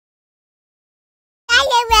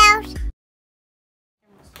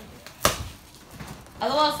A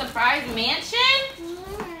little surprise mansion?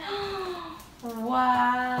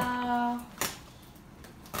 Wow.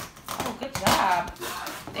 Oh, good job.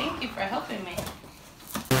 Thank you for helping me.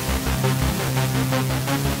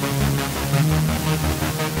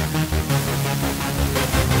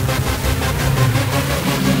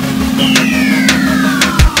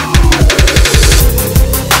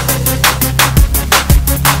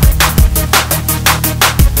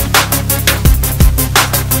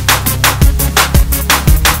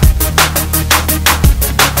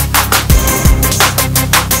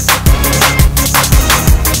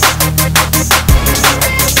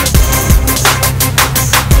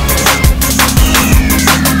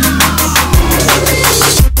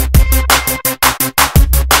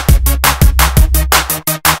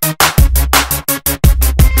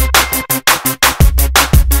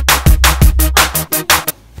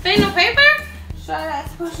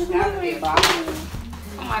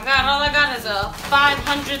 Oh my god, all I got is a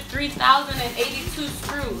 503,082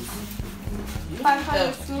 screws.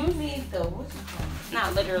 500 screws need those?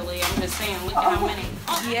 Not literally, I'm just saying, look at how many.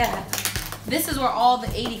 Yeah. This is where all the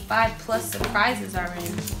 85 plus surprises are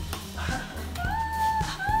in.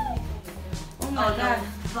 Oh my god.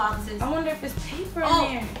 Boxes. I wonder if it's paper in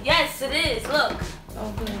there. Yes, it is. Look.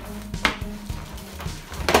 Oh, good.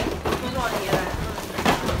 We're going to get that.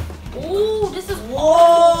 Ooh, this is...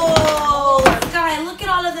 Whoa! Sky, look at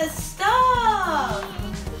all of this stuff.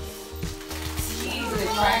 Jesus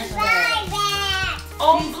Christ.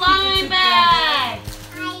 Oh, blind bag.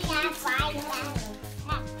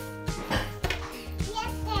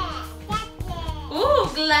 Ooh,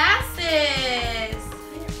 glasses.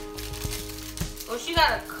 Oh, she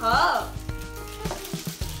got a cup.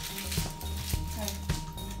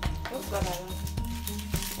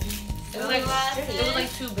 It was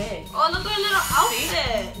like too big. Oh, look at her little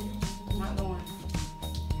outfit. Not the one.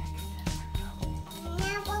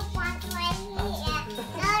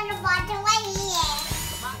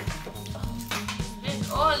 This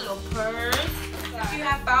oh, little purse. You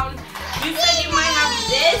have found. You said you might have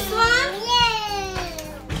this one.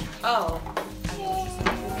 Oh.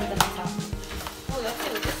 Oh, that's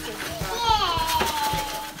it.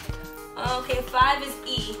 Okay, 5 is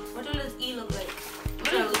E. What does E look like?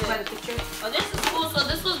 Look by the picture. Oh, this is cool. So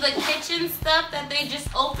this was the kitchen stuff that they just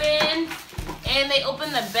opened, and they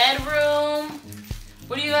opened the bedroom.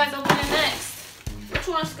 What are you guys opening next? Which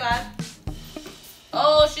one, Scott?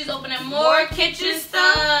 Oh, she's opening more kitchen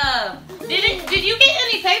stuff. Did you get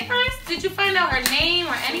any papers? Did you find out her name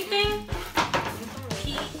or anything?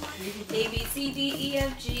 P A B C D E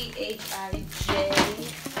F G H I J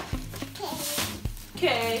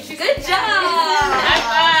K. Good job. High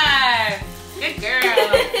five. Good girl.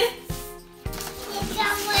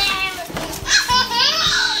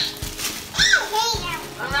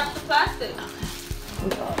 Unwrap the plastic.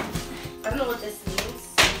 I don't know what this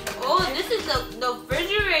means. Oh, this is the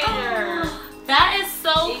refrigerator. That is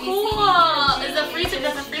so cool. Is the freezer?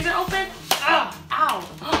 Does the freezer open? Oh, ow.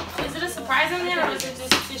 Is it a surprise in there or is it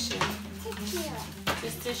just tissue?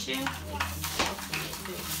 Just tissue?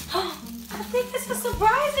 I think it's a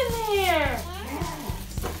surprise in there.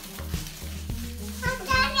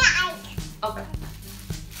 Okay.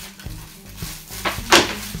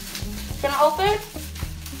 Can I open?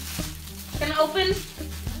 Can I open?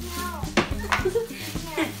 No.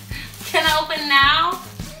 Can I open now?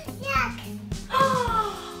 Yuck.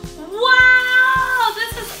 Wow!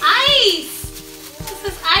 This is ice! This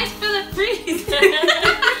is ice for the freezer.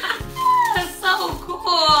 That's so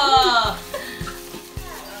cool.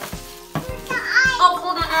 Oh,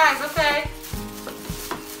 close my eyes, okay.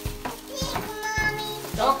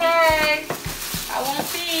 Okay. I won't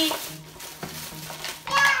see.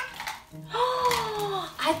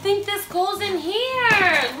 I think this goes in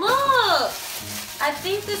here. Look. I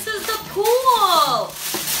think this is the pool.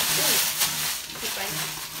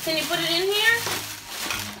 Can you put it in here?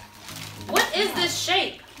 What is this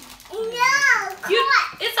shape? No.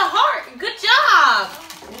 It's a heart. Good job.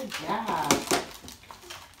 Good job.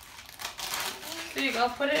 There you go.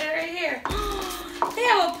 Put it right here. They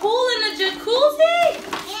have a pool and a jacuzzi?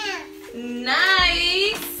 Yeah.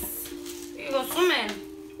 Nice. Here you go swimming.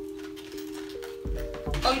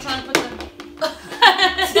 Oh, you trying to put the...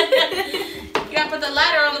 You gotta put the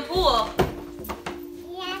ladder on the pool.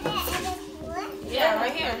 Yeah,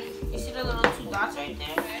 right here. You see the little 2 dots right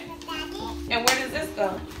there? And where does this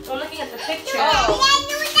go? I'm looking at the picture. Oh.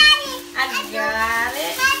 I got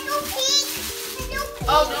it.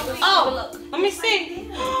 Oh, let me see.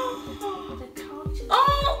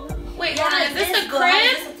 Oh, wait, hold on. Is this the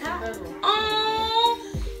crib? Oh,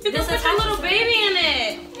 you can put your little baby in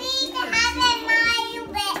it.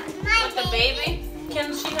 With the baby? Can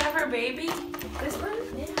Can she have her baby? This one?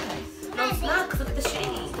 Yes. No, it's not, because look at the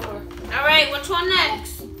shade. Alright, which one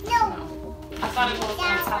next? No. I thought it was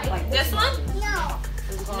on top like This one? No.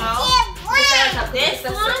 No. This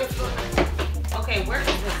one? Okay, where is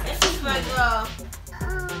this? This is for the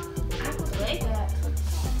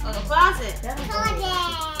on the closet. In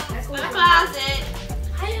the closet.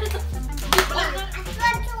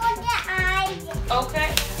 Okay.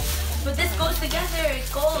 But this goes together.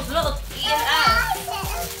 It goes. Look. E and I.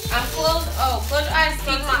 I'm closed. Oh, close your eyes.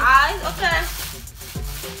 Close my eyes. Okay.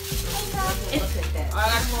 Look at that. Oh, I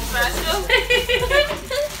got more faster.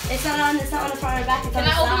 It's not on the front or back. It's Can on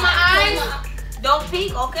I the open side. my eyes? Don't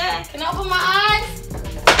peek. Okay. Can I open my eyes?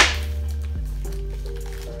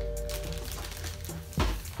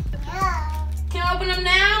 Can I open them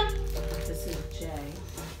now? This is Jay.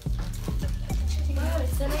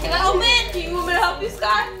 Can I open it? Can you want me to help you,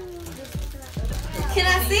 Scott? Can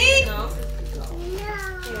I see?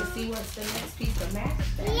 Here, see what's the next piece of math?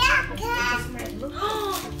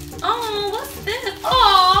 Oh, what's this?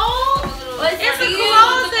 Oh, it's a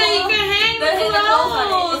closet. You can hang the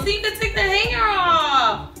clothes. You can take the hanger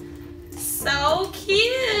off. So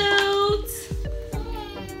cute.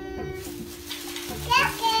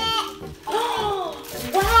 Oh,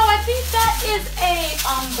 wow, I think that is a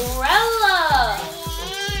umbrella.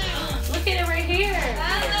 Look at it right here.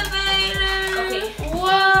 Okay.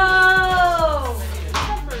 Whoa.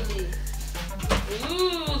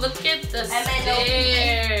 Ooh, look at the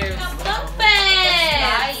stairs. Bunk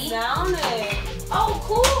bed. Oh,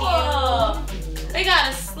 cool. They got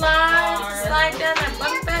a slide down that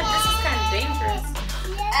bunk bed. This is kind of dangerous.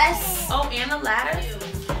 Oh, and a ladder.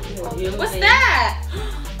 What's that?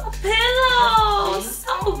 A pillow.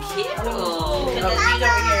 So cute. Oh,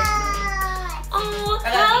 a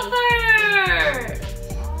cover.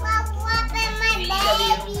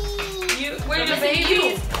 Where's your baby?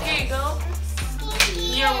 Here you go.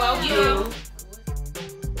 You're welcome.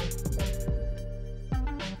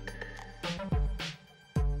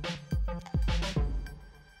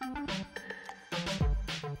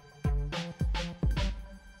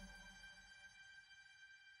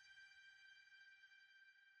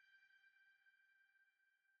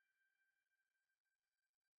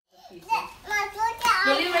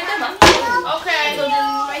 Leave it right there, Mom. Okay. So then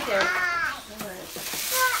right there.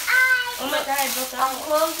 Oh my God, I broke I'm out.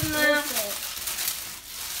 closing them.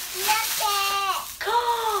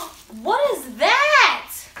 What is that?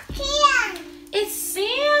 It's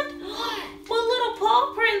sand with little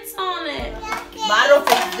paw prints on it. Bottle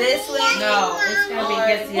fits this way. No, it's gonna be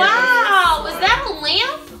against the Wow, is that a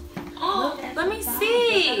lamp? Oh, let me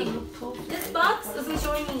see. This box isn't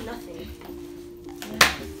showing me nothing.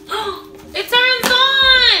 It turns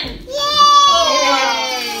on.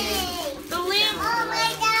 The lamp.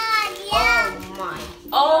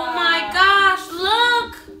 Oh my gosh,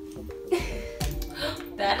 look.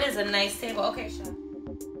 That is a nice table. Okay, Sean.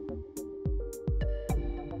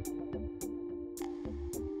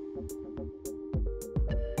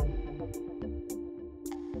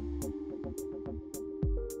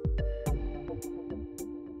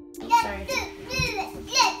 Sorry.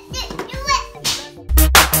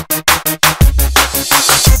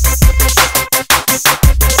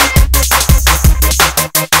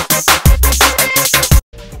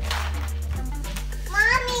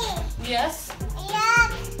 Yes.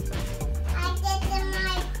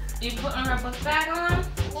 You putting her book bag on?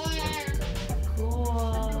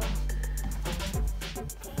 Cool.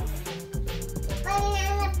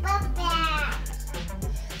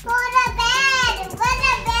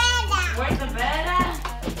 Where's the bed at?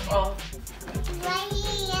 Oh,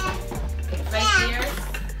 right here.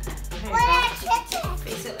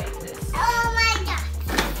 Face it like this.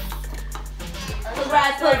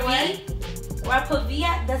 Where I put V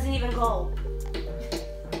at doesn't even go.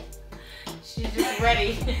 She's just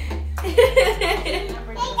ready.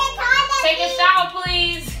 Take a shower,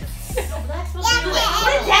 please.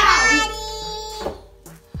 Put it down.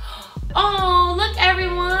 Oh, look,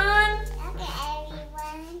 everyone.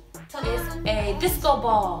 It's a disco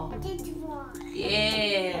ball.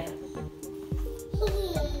 Yeah.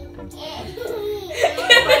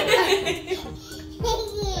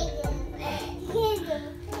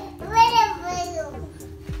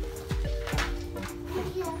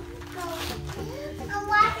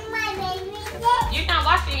 You're not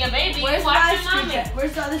watching your baby. You're watching mommy.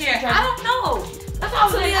 Where's the other Here, screwdriver? I don't know. That's why I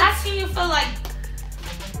was asking you for like.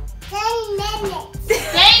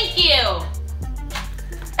 Thank you.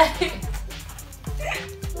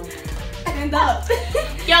 Stand up.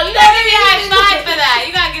 Yo, you gotta give me a high five for that.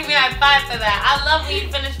 You gotta give me a high five for that. I love when you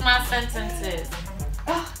finish my sentences.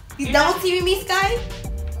 You don't see me, Sky?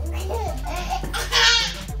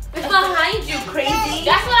 It's behind you, crazy.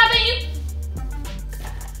 That's what I mean.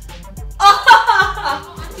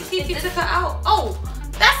 Oh! Fifi took her out. Oh,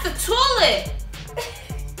 that's the toilet.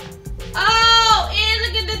 Oh, and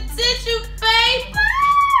look at the tissue paper.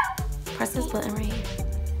 Press this button right here.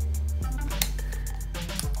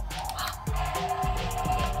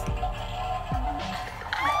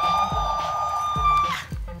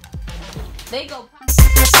 They go.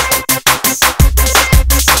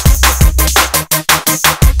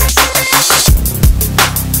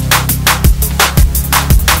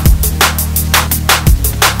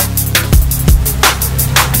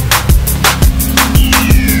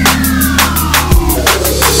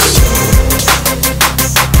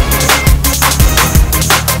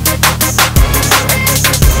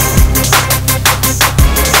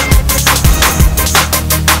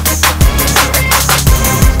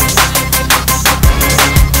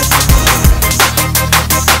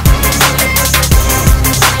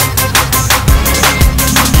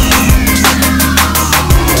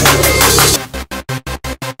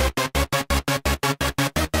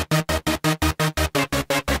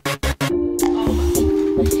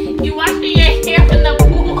 You washing your hair in the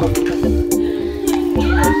pool.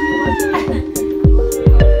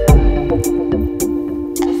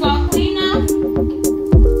 It's all clean now?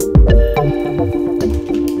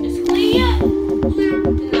 It's clean yet?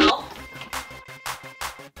 No.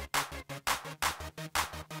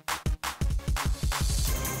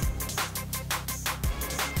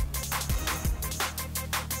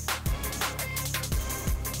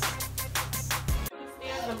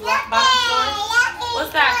 The black bottom floor.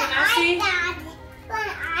 What's that? Can I see?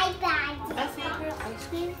 That's it, girl. Ice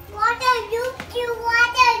cream.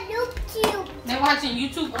 They're watching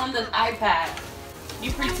YouTube on the iPad.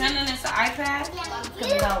 You pretending it's an iPad?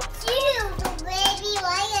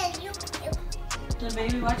 The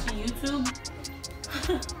baby watching YouTube?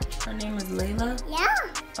 Her name is Layla? Yeah.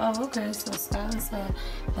 Oh, okay. So Skylah said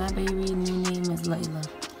that baby new name is Layla.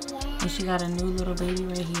 Yeah. And she got a new little baby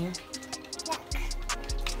right here.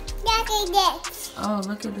 Look at this. Oh,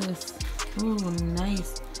 look at this. Ooh,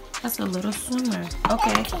 nice. That's a little swimmer.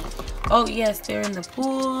 Okay. Oh, yes, they're in the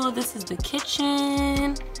pool. This is the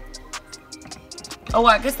kitchen. Oh,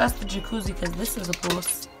 I guess that's the jacuzzi because this is a pool.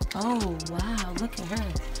 Oh, wow. Look at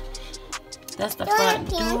her. That's the front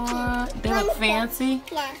door. They look fancy.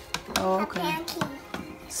 Yeah. Oh, okay.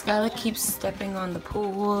 Skylah keeps stepping on the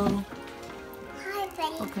pool.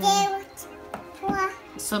 Okay.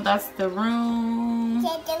 So that's the room.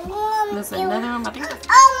 There's another room. I think that's...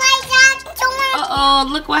 Oh my God! Uh-oh,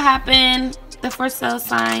 look what happened. The for sale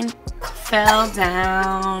sign fell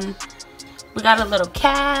down. We got a little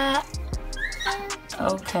cat.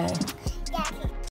 Okay.